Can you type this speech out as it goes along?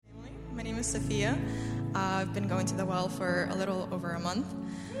is Sophia. I've been going to the well for a little over a month.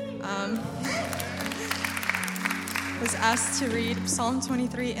 Was asked to read Psalm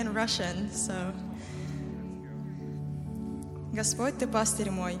 23 in Russian, so... Господь, Ты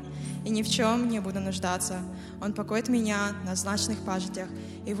пастырь мой, и ни в чем не буду нуждаться. Он покоит меня на злачных пажитях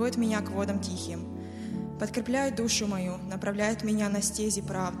и водит меня к водам тихим. Подкрепляет душу мою, направляет меня на стези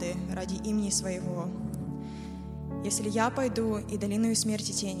правды ради имени Своего. Если я пойду и долиною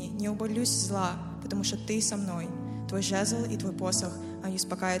смерти тени, не убоюсь зла, потому что Ты со мной. Твой жезл и Твой посох, они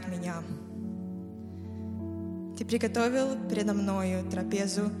успокаивают меня. Ты приготовил передо мною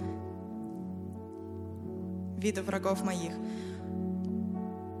трапезу вида врагов моих.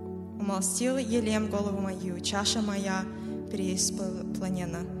 Умолстил елем голову мою, чаша моя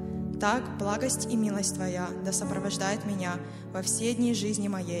преисполнена. Так благость и милость Твоя да сопровождает меня во все дни жизни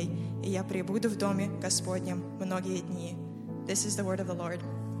моей, и я пребуду в доме Господнем многие дни. This is the word of the Lord.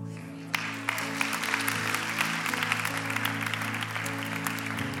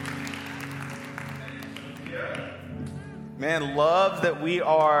 Man, love that we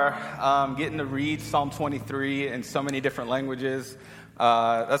are getting to read Psalm 23 in so many different languages.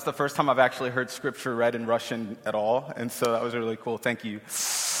 That's the first time I've actually heard scripture read in Russian at all, and so that was really cool. Thank you.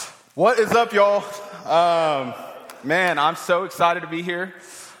 What is up, y'all? Man, I'm so excited to be here.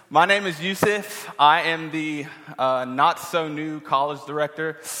 My name is Yusuf. I am the not-so-new college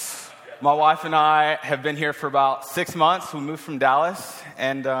director. My wife and I have been here for about 6 months. We moved from Dallas,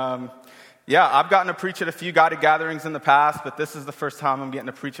 and yeah, I've gotten to preach at a few guided gatherings in the past, but this is the first time I'm getting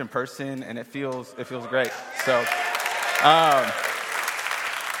to preach in person, and it feels great. So,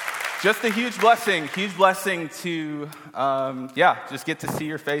 just a huge blessing to, just get to see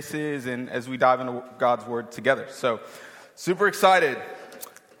your faces and as we dive into God's Word together. So, super excited.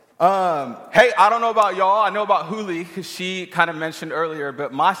 Hey, I don't know about y'all. I know about Huli because she kind of mentioned earlier,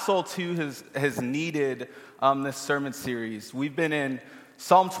 but my soul too has needed this sermon series. We've been in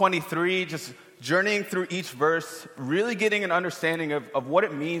Psalm 23, just journeying through each verse, really getting an understanding of what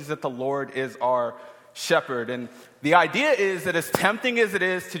it means that the Lord is our shepherd. And the idea is that as tempting as it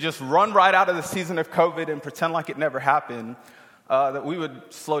is to just run right out of the season of COVID and pretend like it never happened, that we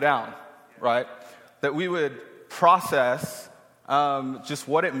would slow down, right? That we would process just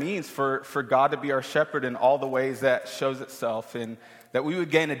what it means for God to be our shepherd in all the ways that shows itself, and that we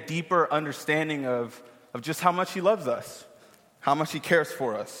would gain a deeper understanding of just how much He loves us, how much He cares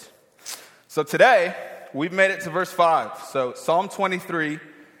for us. So today, we've made it to verse 5. So Psalm 23,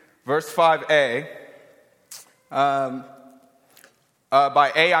 verse 5a. By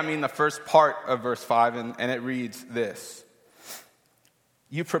A, I mean the first part of verse 5, and it reads this.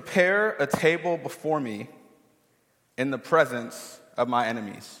 You prepare a table before me in the presence of my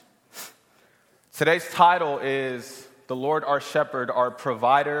enemies. Today's title is The Lord Our Shepherd, Our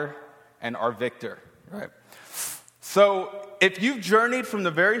Provider, and Our Victor, right? So if you've journeyed from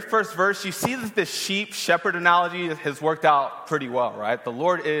the very first verse, you see that the sheep-shepherd analogy has worked out pretty well, right? The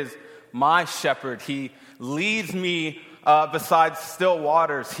Lord is my shepherd. He leads me beside still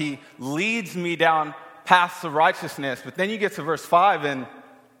waters. He leads me down paths of righteousness. But then you get to verse 5, and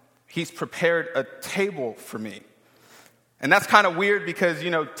He's prepared a table for me. And that's kind of weird because,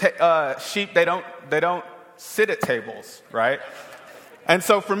 sheep, they don't sit at tables, right? And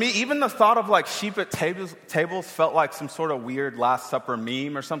so for me, even the thought of like sheep at tables felt like some sort of weird Last Supper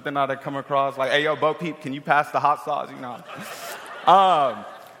meme or something that I'd come across. Like, hey, yo, Bo Peep, can you pass the hot sauce?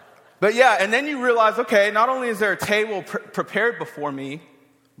 But yeah, and then you realize, okay, not only is there a table prepared before me,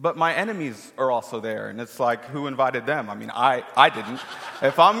 but my enemies are also there. And it's like, who invited them? I mean, I didn't.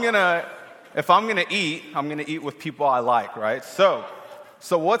 If I'm gonna eat, I'm gonna eat with people I like, right? So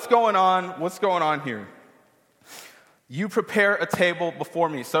what's going on? What's going on here? You prepare a table before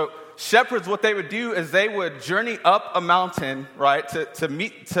me. So shepherds, what they would do is they would journey up a mountain, right, to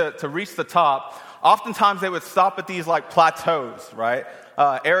reach the top. Oftentimes they would stop at these like plateaus, right,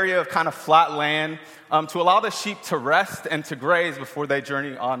 area of kind of flat land, to allow the sheep to rest and to graze before they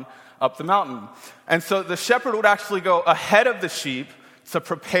journey on up the mountain. And so the shepherd would actually go ahead of the sheep to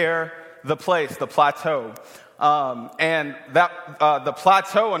prepare the place, the plateau. And that the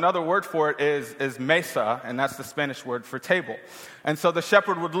plateau, another word for it is mesa, and that's the Spanish word for table. And so the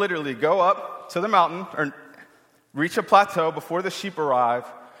shepherd would literally go up to the mountain or reach a plateau before the sheep arrive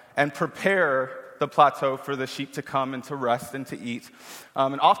and prepare the plateau for the sheep to come and to rest and to eat.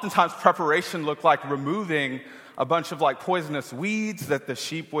 And oftentimes preparation looked like removing a bunch of like poisonous weeds that the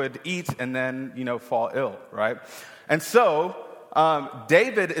sheep would eat and then, fall ill, right? And so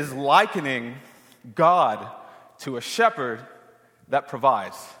David is likening God to a shepherd that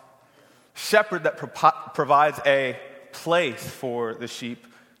provides. Shepherd that provides a place for the sheep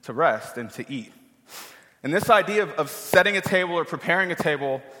rest and to eat. And this idea of setting a table or preparing a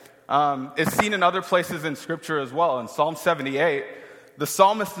table is seen in other places in Scripture as well. In Psalm 78, the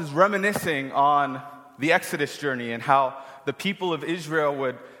psalmist is reminiscing on the Exodus journey and how the people of Israel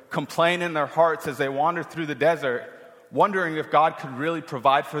would complain in their hearts as they wandered through the desert, wondering if God could really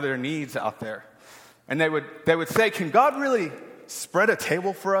provide for their needs out there. And they would say, can God really spread a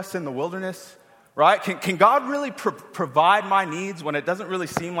table for us in the wilderness? Right? Can God really provide my needs when it doesn't really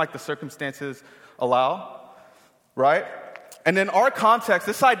seem like the circumstances allow? Right? And in our context,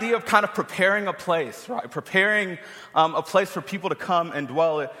 this idea of kind of preparing a place, right? Preparing a place for people to come and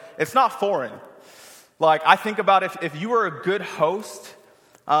dwell, it's not foreign. Like, I think about if you are a good host,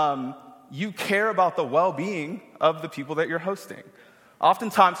 you care about the well-being of the people that you're hosting.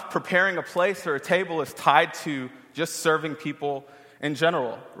 Oftentimes, preparing a place or a table is tied to just serving people in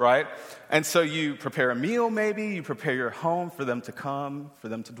general, right? And so you prepare a meal maybe, you prepare your home for them to come, for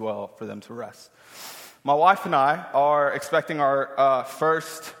them to dwell, for them to rest. My wife and I are expecting our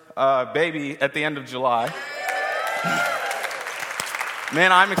first baby at the end of July.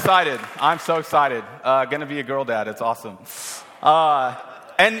 Man, I'm excited. I'm so excited. Gonna be a girl dad. It's awesome.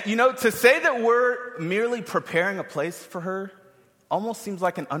 And, to say that we're merely preparing a place for her almost seems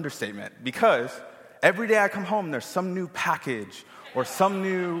like an understatement, because every day I come home, there's some new package or some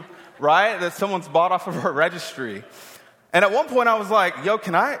new, right, that someone's bought off of our registry. And at one point I was like, yo,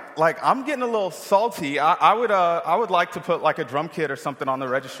 I'm getting a little salty. I would like to put like a drum kit or something on the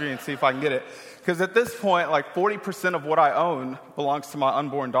registry and see if I can get it. Because at this point, like 40% of what I own belongs to my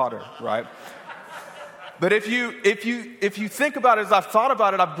unborn daughter, right? But if you think about it, as I've thought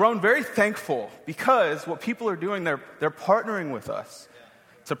about it, I've grown very thankful, because what people are doing, they're partnering with us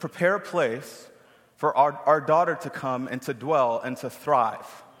to prepare a place for our daughter to come and to dwell and to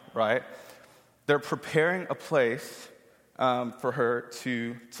thrive, right? They're preparing a place for her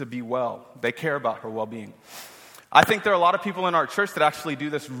to be well. They care about her well-being. I think there are a lot of people in our church that actually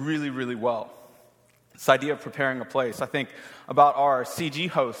do this really, really well. This idea of preparing a place. I think about our CG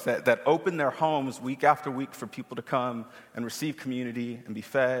hosts that open their homes week after week for people to come and receive community and be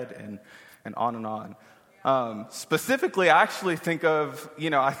fed and on and on. Specifically, I actually think of,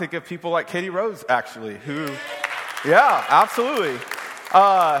 people like Katie Rose, actually, who, yeah, absolutely,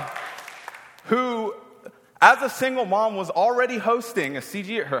 who, as a single mom, was already hosting a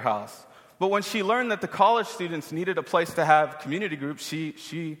CG at her house. But when she learned that the college students needed a place to have community groups,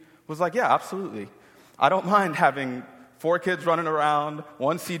 she was like, yeah, absolutely. I don't mind having 4 kids running around,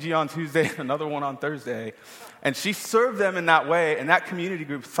 one CG on Tuesday and another one on Thursday. And she served them in that way, and that community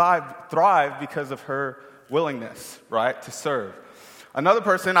group thrived because of her willingness, right, to serve. Another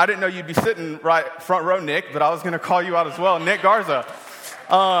person, I didn't know you'd be sitting right front row, Nick, but I was going to call you out as well, Nick Garza,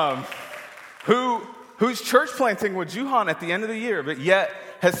 who's church planting with Juhan at the end of the year, but yet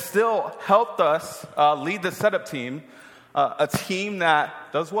has still helped us lead the setup team, a team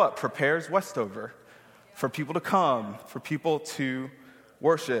that does what? Prepares Westover for people to come, for people to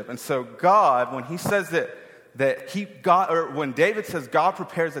worship. And so God, when he says when David says, God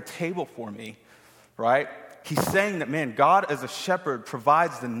prepares a table for me, right? He's saying that, man, God as a shepherd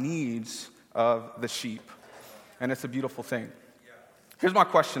provides the needs of the sheep. And it's a beautiful thing. Here's my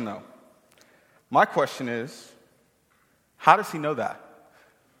question, though. My question is, how does he know that?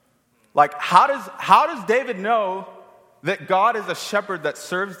 Like, how does David know that God is a shepherd that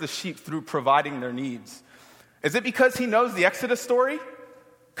serves the sheep through providing their needs? Is it because he knows the Exodus story?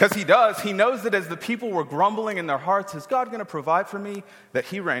 Because he does. He knows that as the people were grumbling in their hearts, is God going to provide for me? That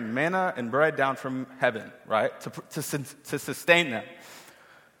he rained manna and bread down from heaven, right? To sustain them.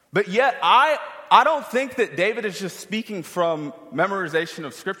 But yet, I don't think that David is just speaking from memorization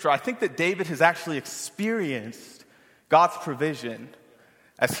of Scripture. I think that David has actually experienced God's provision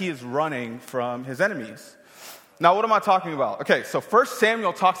as he is running from his enemies. Now, what am I talking about? Okay, so 1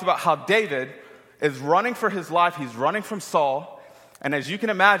 Samuel talks about how David is running for his life. He's running from Saul. And as you can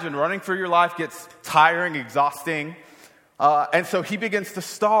imagine, running for your life gets tiring, exhausting. And so he begins to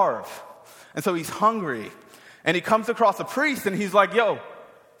starve. And so he's hungry. And he comes across a priest and he's like, yo,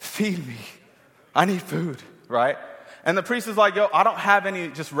 feed me. I need food, right? And the priest is like, yo, I don't have any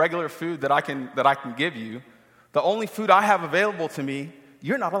just regular food that I can give you. The only food I have available to me,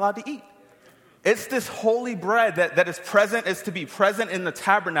 you're not allowed to eat. It's this holy bread that is to be present in the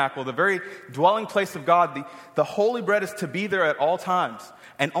tabernacle, the very dwelling place of God. The holy bread is to be there at all times,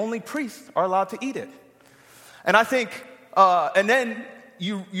 and only priests are allowed to eat it. And I think, and then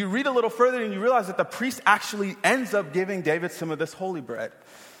you read a little further and you realize that the priest actually ends up giving David some of this holy bread.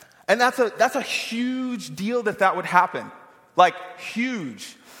 And that's a huge deal that would happen, like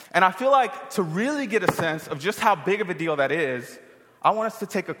huge. And I feel like to really get a sense of just how big of a deal that is, I want us to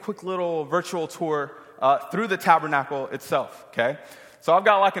take a quick little virtual tour through the tabernacle itself, okay? So I've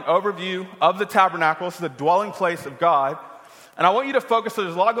got like an overview of the tabernacle. It's the dwelling place of God. And I want you to focus, so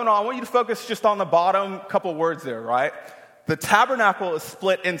there's a lot going on. I want you to focus just on the bottom couple words there, right? The tabernacle is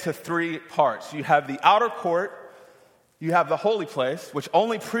split into three parts. You have the outer court, you have the holy place, which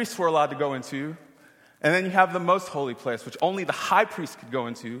only priests were allowed to go into, and then you have the most holy place, which only the high priest could go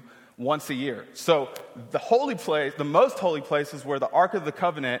into once a year. So the holy place, the most holy place, is where the Ark of the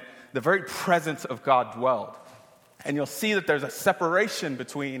Covenant, the very presence of God, dwelled. And you'll see that there's a separation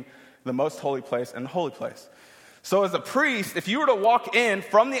between the most holy place and the holy place. So as a priest, if you were to walk in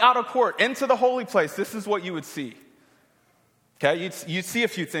from the outer court into the holy place, this is what you would see. Okay, you'd see a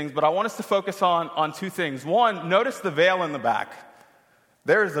few things, but I want us to focus on two things. One, notice the veil in the back.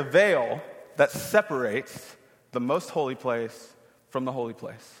 There is a veil that separates the most holy place from the holy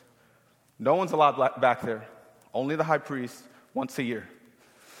place. No one's allowed back there. Only the high priest once a year.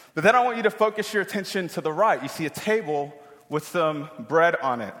 But then I want you to focus your attention to the right. You see a table with some bread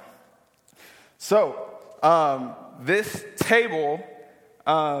on it. So, this table,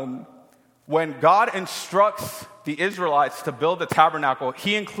 when God instructs the Israelites to build the tabernacle,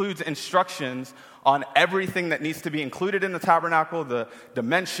 he includes instructions on everything that needs to be included in the tabernacle, the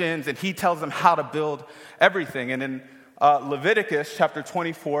dimensions, and he tells them how to build everything. And in Leviticus chapter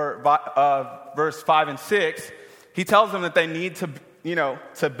 24, verse 5 and 6, he tells them that they need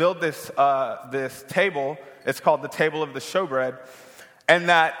to build this table. It's called the table of the showbread, and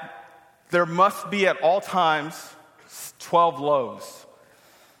that there must be at all times 12 loaves.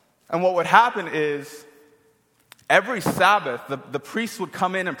 And what would happen is every Sabbath, the priests would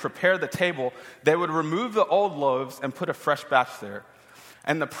come in and prepare the table. They would remove the old loaves and put a fresh batch there.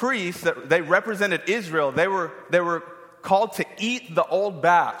 And the priests, they represented Israel. They were called to eat the old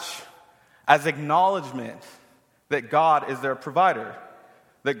batch as acknowledgement that God is their provider,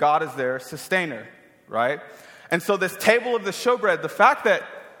 that God is their sustainer, right? And so this table of the showbread, the fact that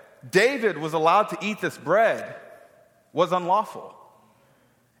David was allowed to eat this bread was unlawful.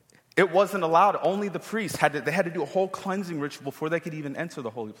 It wasn't allowed. Only the priests had to do a whole cleansing ritual before they could even enter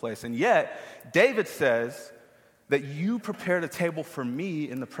the holy place. And yet, David says that you prepared a table for me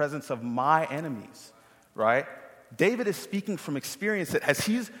in the presence of my enemies, right? David is speaking from experience that as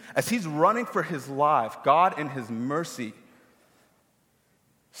he's running for his life, God in his mercy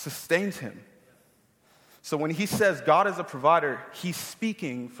sustains him. So when he says God is a provider, he's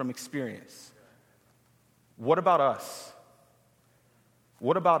speaking from experience. What about us?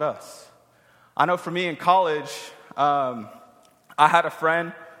 What about us? I know for me in college, I had a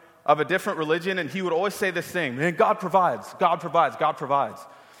friend of a different religion, and he would always say this thing, man, God provides, God provides, God provides.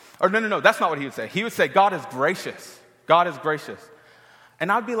 Or no, that's not what he would say. He would say, God is gracious. God is gracious.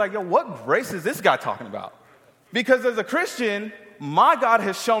 And I'd be like, yo, what grace is this guy talking about? Because as a Christian, my God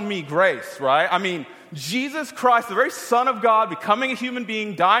has shown me grace, right? I mean, Jesus Christ, the very Son of God, becoming a human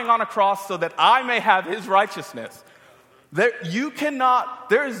being, dying on a cross so that I may have his righteousness. There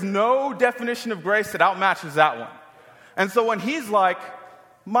is no definition of grace that outmatches that one. And so when he's like,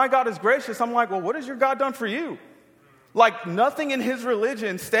 my God is gracious, I'm like, well, what has your God done for you? Like, nothing in his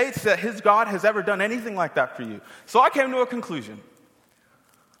religion states that his God has ever done anything like that for you. So I came to a conclusion.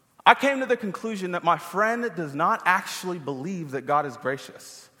 I came to the conclusion that my friend does not actually believe that God is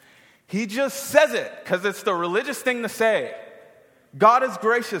gracious. He just says it because it's the religious thing to say. God is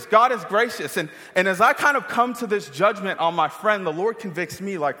gracious. God is gracious. And as I kind of come to this judgment on my friend, the Lord convicts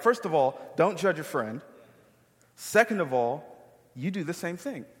me, like, first of all, don't judge your friend. Second of all, you do the same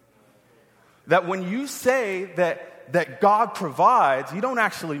thing. That when you say that God provides, you don't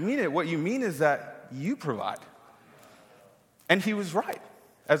actually mean it. What you mean is that you provide. And he was right,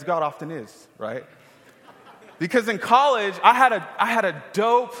 as God often is, right? Because in college, I had a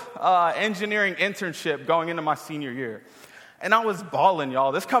dope engineering internship going into my senior year. And I was balling,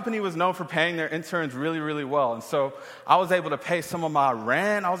 y'all. This company was known for paying their interns really, really well. And so I was able to pay some of my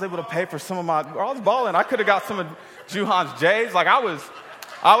rent. I was able to pay for some of I was balling. I could have got some of Juhan's J's. Like, I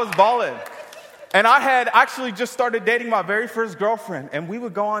was balling. And I had actually just started dating my very first girlfriend. And we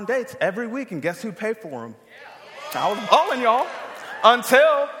would go on dates every week. And guess who paid for them? I was balling, y'all.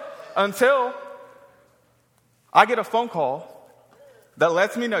 Until I get a phone call that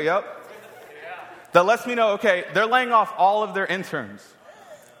lets me know, okay, they're laying off all of their interns.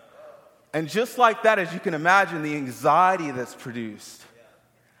 And just like that, as you can imagine, the anxiety that's produced.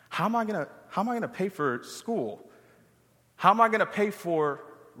 How am I gonna pay for school? How am I gonna pay for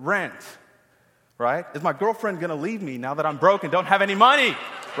rent? Right? Is my girlfriend gonna leave me now that I'm broke and don't have any money?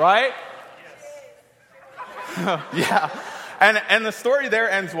 Right? Yes. Yeah. And the story there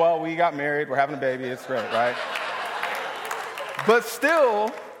ends well. We got married. We're having a baby. It's great, right? But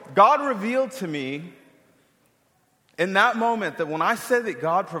still, God revealed to me in that moment that when I said that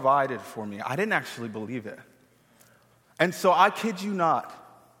God provided for me, I didn't actually believe it. And so I kid you not,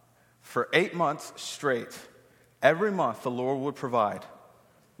 for 8 months straight, every month the Lord would provide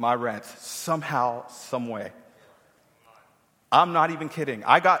my rent somehow, some way. I'm not even kidding.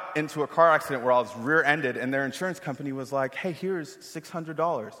 I got into a car accident where I was rear-ended, and their insurance company was like, hey, here's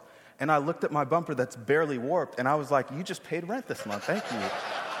 $600. And I looked at my bumper that's barely warped, and I was like, you just paid rent this month. Thank you.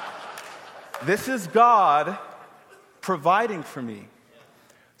 This is God providing for me.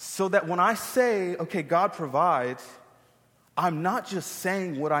 So that when I say, okay, God provides, I'm not just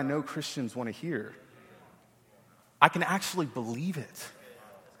saying what I know Christians want to hear. I can actually believe it,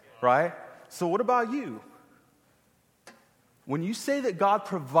 right? So what about you? When you say that God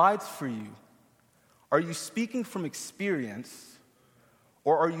provides for you, are you speaking from experience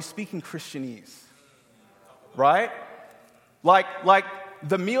or are you speaking Christianese? Right? Like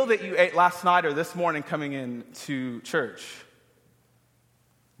the meal that you ate last night or this morning coming into church.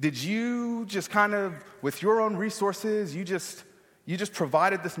 Did you just kind of, with your own resources, you just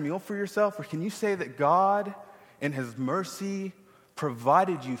provided this meal for yourself? Or can you say that God, in His mercy,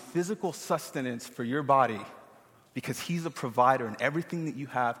 provided you physical sustenance for your body because He's a provider and everything that you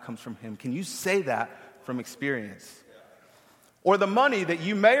have comes from Him? Can you say that from experience? Or the money that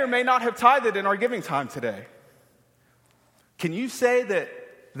you may or may not have tithed in our giving time today. Can you say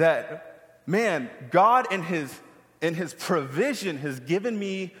that man, God in His provision has given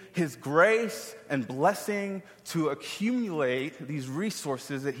me His grace and blessing to accumulate these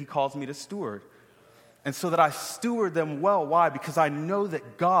resources that He calls me to steward. And so that I steward them well. Why? Because I know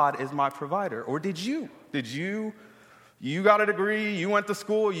that God is my provider. Or did you? You got a degree, you went to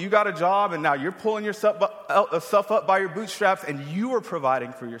school, you got a job, and now you're pulling yourself up by your bootstraps and you are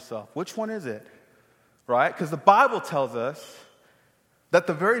providing for yourself. Which one is it? Right? Because the Bible tells us that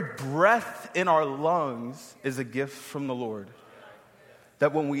the very breath in our lungs is a gift from the Lord.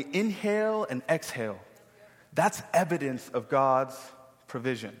 That when we inhale and exhale, that's evidence of God's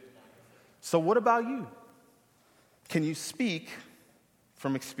provision. So what about you? Can you speak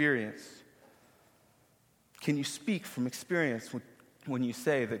from experience? Can you speak from experience when you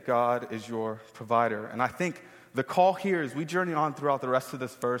say that God is your provider? And I think the call here as we journey on throughout the rest of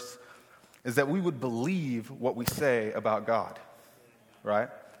this verse is that we would believe what we say about God. Right?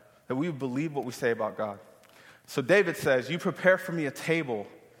 That we would believe what we say about God. So David says, you prepare for me a table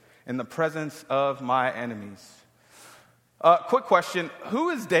in the presence of my enemies. Quick question, who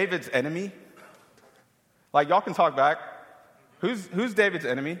is David's enemy? Like, y'all can talk back. Who's David's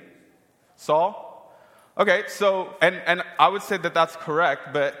enemy? Saul? Okay, so, and I would say that that's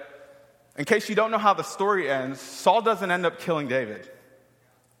correct, but in case you don't know how the story ends, Saul doesn't end up killing David.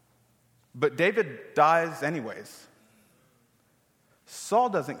 But David dies anyways. Saul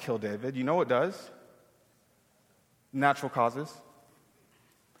doesn't kill David. You know what does? Natural causes.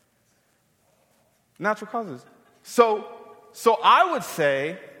 Natural causes. So I would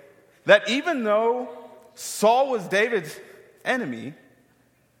say that even though Saul was David's enemy,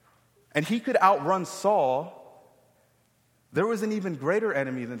 and he could outrun Saul, there was an even greater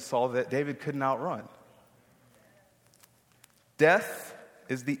enemy than Saul that David couldn't outrun. Death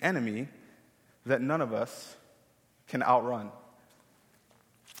is the enemy that none of us can outrun.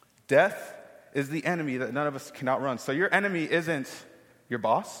 Death is the enemy that none of us can outrun. So your enemy isn't your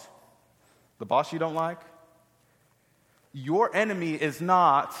boss, the boss you don't like. Your enemy is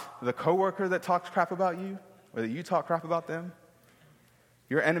not the coworker that talks crap about you, or that you talk crap about them.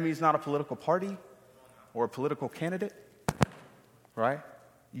 Your enemy is not a political party or a political candidate, right?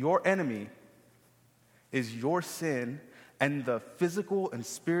 Your enemy is your sin and the physical and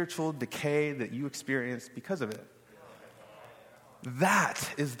spiritual decay that you experience because of it.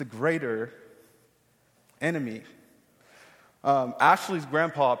 That is the greater enemy. Ashley's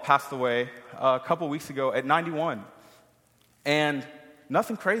grandpa passed away a couple weeks ago at 91. And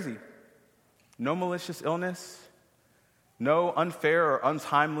nothing crazy. No malicious illness. No unfair or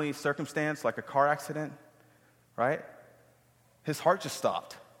untimely circumstance like a car accident, right? His heart just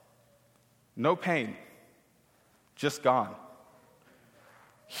stopped. No pain. Just gone.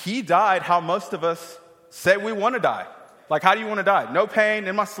 He died how most of us say we want to die. Like, how do you want to die? No pain,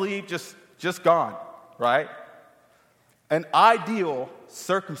 in my sleep, just gone, right? An ideal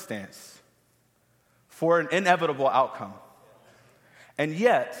circumstance for an inevitable outcome. And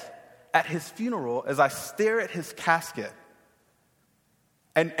yet, at his funeral, as I stare at his casket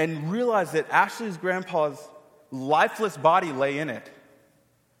and realize that Ashley's grandpa's lifeless body lay in it,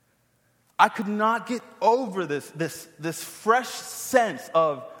 I could not get over this fresh sense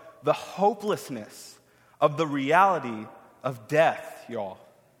of the hopelessness of the reality of death, y'all.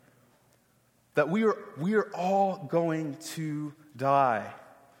 That we are all going to die.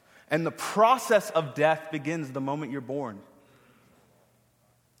 And the process of death begins the moment you're born.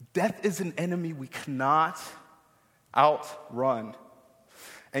 Death is an enemy we cannot outrun.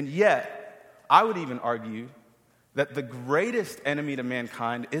 And yet, I would even argue that the greatest enemy to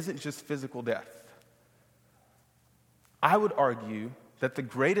mankind isn't just physical death. I would argue that the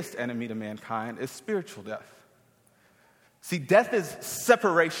greatest enemy to mankind is spiritual death. See, death is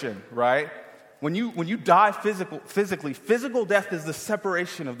separation, right? When you die physically, physical death is the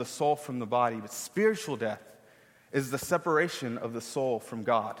separation of the soul from the body, but spiritual death is the separation of the soul from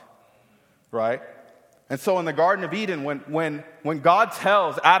God, right? And so in the Garden of Eden, when God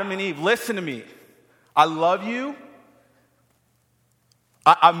tells Adam and Eve, listen to me, I love you,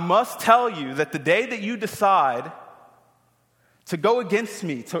 I must tell you that the day that you decide to go against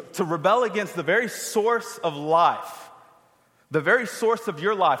me, to rebel against the very source of life, the very source of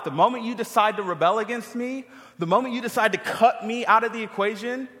your life, the moment you decide to rebel against me, the moment you decide to cut me out of the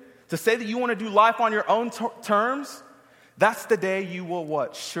equation, to say that you want to do life on your own terms, that's the day you will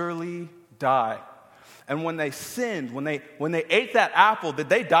what? Surely die. And when they sinned, when they ate that apple, did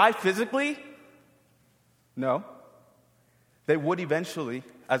they die physically? No. They would eventually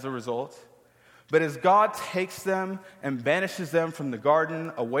as a result. But as God takes them and banishes them from the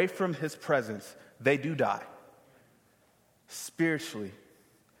garden, away from his presence, they do die. Spiritually,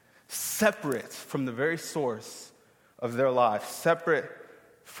 separate from the very source of their life, separate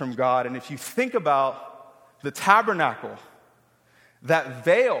from God. And if you think about the tabernacle, that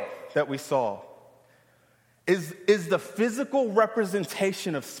veil that we saw is the physical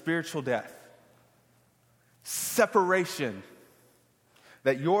representation of spiritual death. Separation.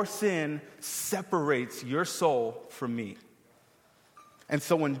 That your sin separates your soul from me. And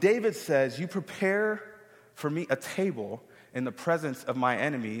so when David says, you prepare for me a table in the presence of my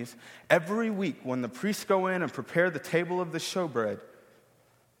enemies, every week when the priests go in and prepare the table of the showbread,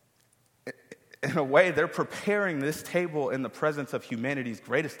 in a way they're preparing this table in the presence of humanity's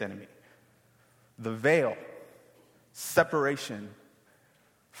greatest enemy. The veil, separation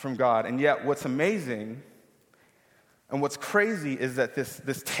from God. And yet what's amazing and what's crazy is that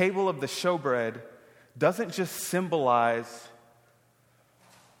this table of the showbread doesn't just symbolize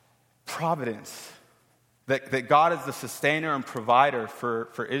providence, that God is the sustainer and provider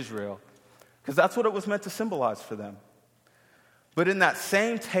for Israel, because that's what it was meant to symbolize for them. But in that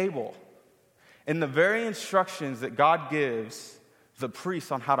same table, in the very instructions that God gives the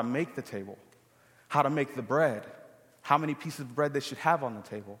priests on how to make the table, how to make the bread, how many pieces of bread they should have on the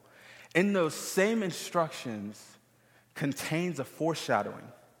table, in those same instructions contains a foreshadowing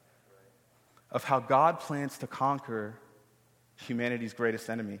of how God plans to conquer humanity's greatest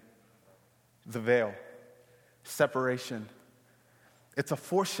enemy, the veil, separation. It's a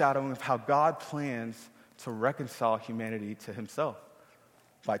foreshadowing of how God plans to reconcile humanity to himself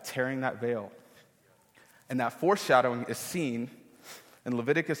by tearing that veil. And that foreshadowing is seen in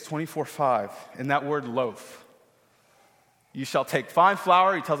Leviticus 24:5, in that word loaf. You shall take fine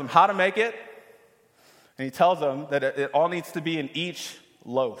flour. He tells them how to make it. And he tells them that it all needs to be in each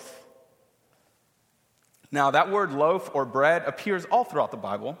loaf. Now, that word loaf or bread appears all throughout the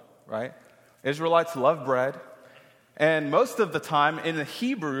Bible, right? Israelites love bread. And most of the time in the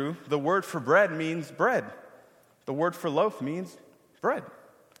Hebrew, the word for bread means bread. The word for loaf means bread.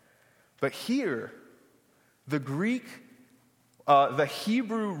 But here, the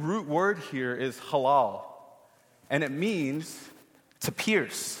Hebrew root word here is halal. And it means to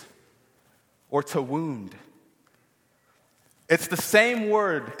pierce or to wound. It's the same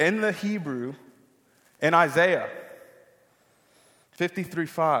word in the Hebrew in Isaiah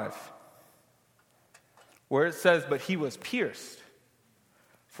 53:5, where it says, but he was pierced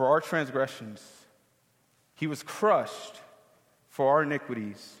for our transgressions. He was crushed for our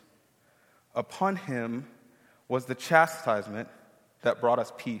iniquities. Upon him was the chastisement that brought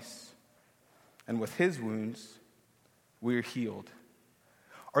us peace. And with his wounds, we are healed.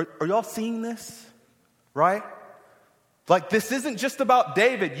 Are y'all seeing this? Right? Like, this isn't just about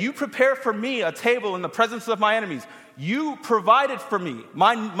David. You prepare for me a table in the presence of my enemies. You provided for me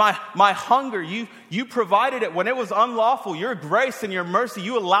my hunger. You provided it when it was unlawful. Your grace and your mercy,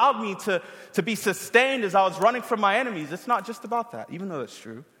 you allowed me to be sustained as I was running from my enemies. It's not just about that, even though that's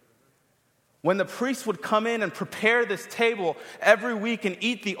true. When the priests would come in and prepare this table every week and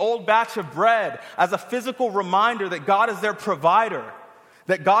eat the old batch of bread as a physical reminder that God is their provider,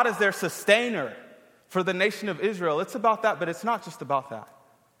 that God is their sustainer for the nation of Israel. It's about that, but it's not just about that.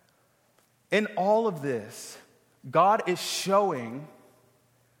 In all of this, God is showing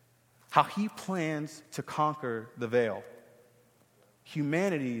how he plans to conquer the veil.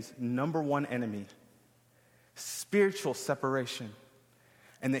 humanity's number one enemy, spiritual separation,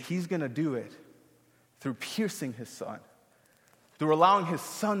 and that he's going to do it through piercing his son, through allowing his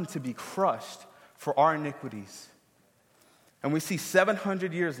son to be crushed for our iniquities. And we see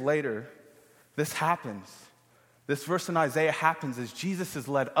 700 years later, this happens. This verse in Isaiah happens as Jesus is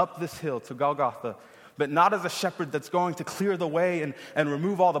led up this hill to Golgotha, but not as a shepherd that's going to clear the way and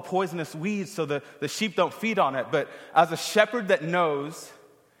remove all the poisonous weeds so the sheep don't feed on it, but as a shepherd that knows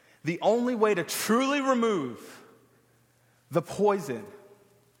the only way to truly remove the poison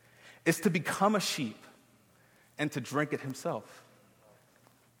is to become a sheep and to drink it himself.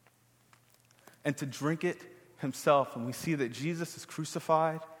 And to drink it himself. And we see that Jesus is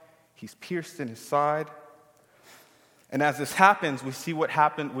crucified. He's pierced in his side. And as this happens, we see what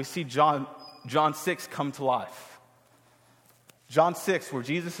happened. We see John 6 come to life. John 6, where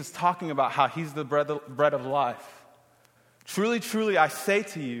Jesus is talking about how he's the bread of life. Truly, truly, I say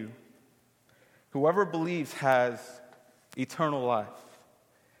to you, whoever believes has eternal life.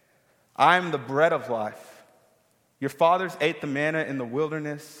 I am the bread of life. Your fathers ate the manna in the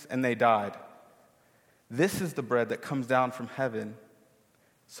wilderness, and they died. This is the bread that comes down from heaven,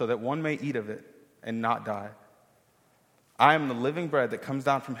 so that one may eat of it and not die. I am the living bread that comes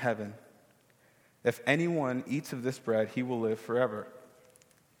down from heaven. If anyone eats of this bread, he will live forever.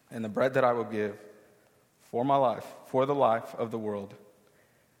 And the bread that I will give for my life, for the life of the world,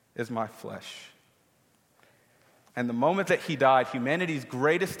 is my flesh. And the moment that he died, humanity's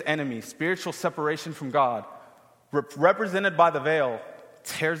greatest enemy, spiritual separation from God, represented by the veil,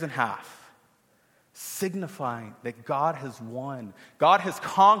 tears in half, signifying that God has won. God has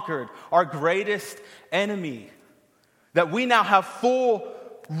conquered our greatest enemy. That we now have full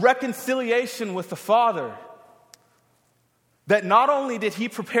reconciliation with the Father. That not only did he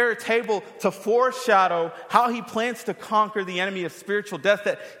prepare a table to foreshadow how he plans to conquer the enemy of spiritual death,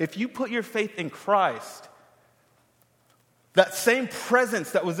 that if you put your faith in Christ, that same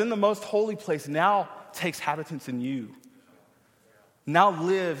presence that was in the most holy place now takes habitance in you. Now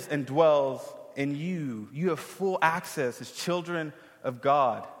lives and dwells in you. You have full access as children of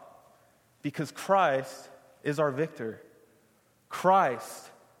God because Christ is our victor. Christ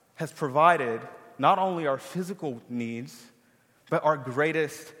has provided not only our physical needs, but our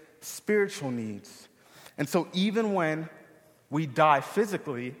greatest spiritual needs. And so even when we die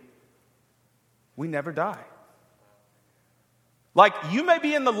physically, we never die. Like, you may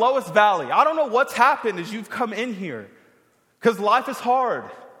be in the lowest valley. I don't know what's happened as you've come in here, because life is hard.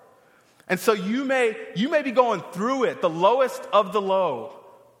 And so you may be going through it, the lowest of the low.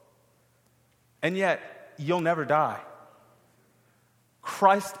 And yet, you'll never die.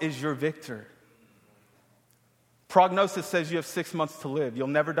 Christ is your victor. Prognosis says you have 6 months to live. You'll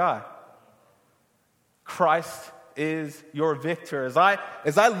never die. Christ is your victor. As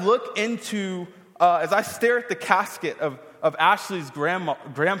I look into, as I stare at the casket of Ashley's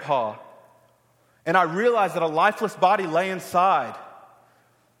grandpa, and I realize that a lifeless body lay inside,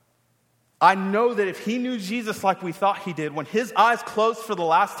 I know that if he knew Jesus like we thought he did, when his eyes closed for the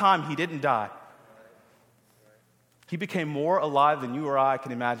last time, he didn't die. He became more alive than you or I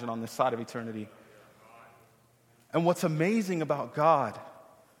can imagine on this side of eternity. And what's amazing about God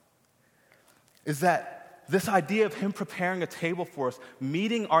is that this idea of him preparing a table for us,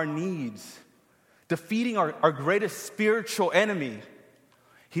 meeting our needs, defeating our greatest spiritual enemy,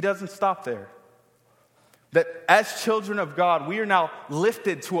 he doesn't stop there. That as children of God, we are now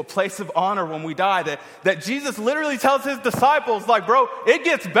lifted to a place of honor when we die. That Jesus literally tells his disciples, like, bro, it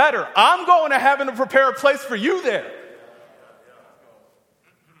gets better. I'm going to heaven to prepare a place for you there.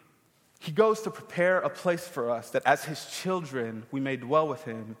 He goes to prepare a place for us that as his children, we may dwell with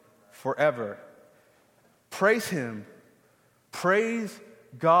him forever. Praise him. Praise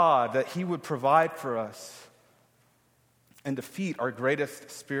God that he would provide for us and defeat our greatest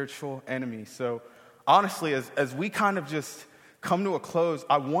spiritual enemy. So honestly, as we kind of just come to a close,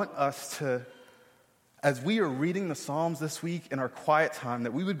 I want us to, as we are reading the Psalms this week in our quiet time,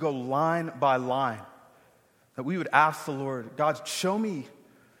 that we would go line by line, that we would ask the Lord, God, show me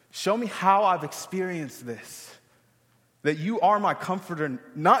how I've experienced this, that you are my comforter,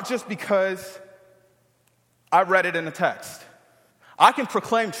 not just because I read it in a text. I can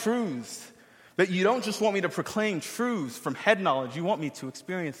proclaim truths, but you don't just want me to proclaim truths from head knowledge, you want me to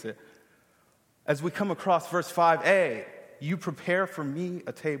experience it. As we come across verse 5a, you prepare for me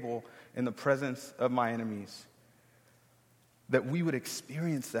a table in the presence of my enemies. That we would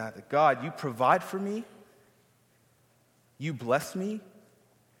experience that God, you provide for me, you bless me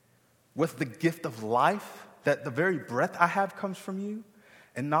with the gift of life, that the very breath I have comes from you.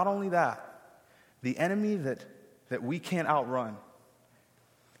 And not only that, the enemy that we can't outrun,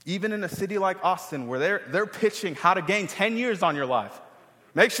 Even in a city like Austin, where they're pitching how to gain 10 years on your life.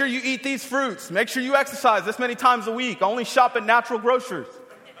 Make sure you eat these fruits. Make sure you exercise this many times a week. Only shop at natural grocers.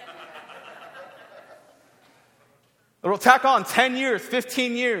 It'll tack on 10 years,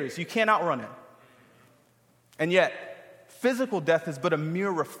 15 years. You can't outrun it. And yet, physical death is but a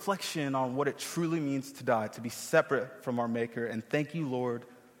mere reflection on what it truly means to die, to be separate from our Maker. And thank you, Lord,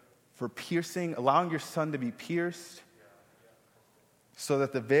 for allowing your Son to be pierced so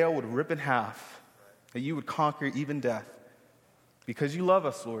that the veil would rip in half, that you would conquer even death. Because you love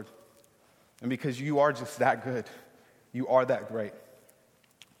us, Lord, and because you are just that good. You are that great.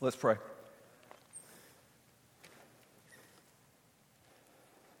 Let's pray.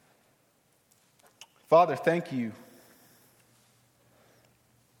 Father, thank you.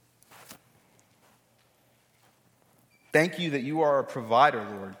 Thank you that you are a provider,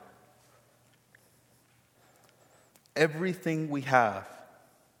 Lord. Everything we have,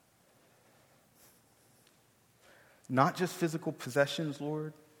 not just physical possessions,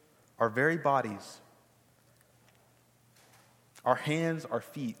 Lord, our very bodies, our hands, our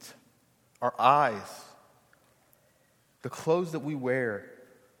feet, our eyes, the clothes that we wear,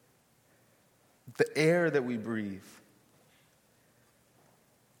 the air that we breathe,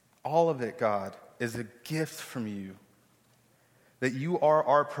 all of it, God, is a gift from you. That you are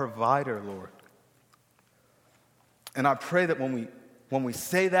our provider, Lord. And I pray that when we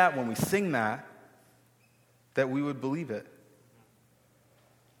say that, when we sing that we would believe it.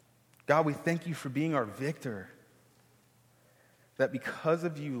 God, we thank you for being our victor. That because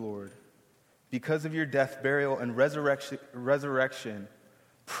of you, Lord, because of your death, burial, and resurrection,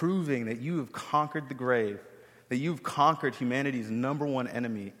 proving that you have conquered the grave, that you've conquered humanity's number one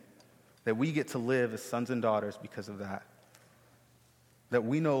enemy, that we get to live as sons and daughters because of that. That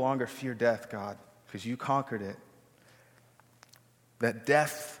we no longer fear death, God, because you conquered it. That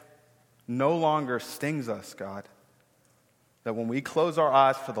death no longer stings us, God. That when we close our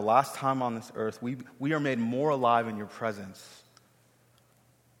eyes for the last time on this earth, we are made more alive in your presence.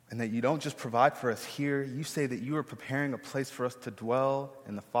 And that you don't just provide for us here, you say that you are preparing a place for us to dwell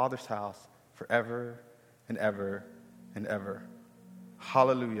in the Father's house forever and ever and ever.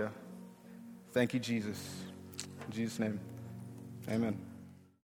 Hallelujah. Thank you, Jesus. In Jesus' name, amen.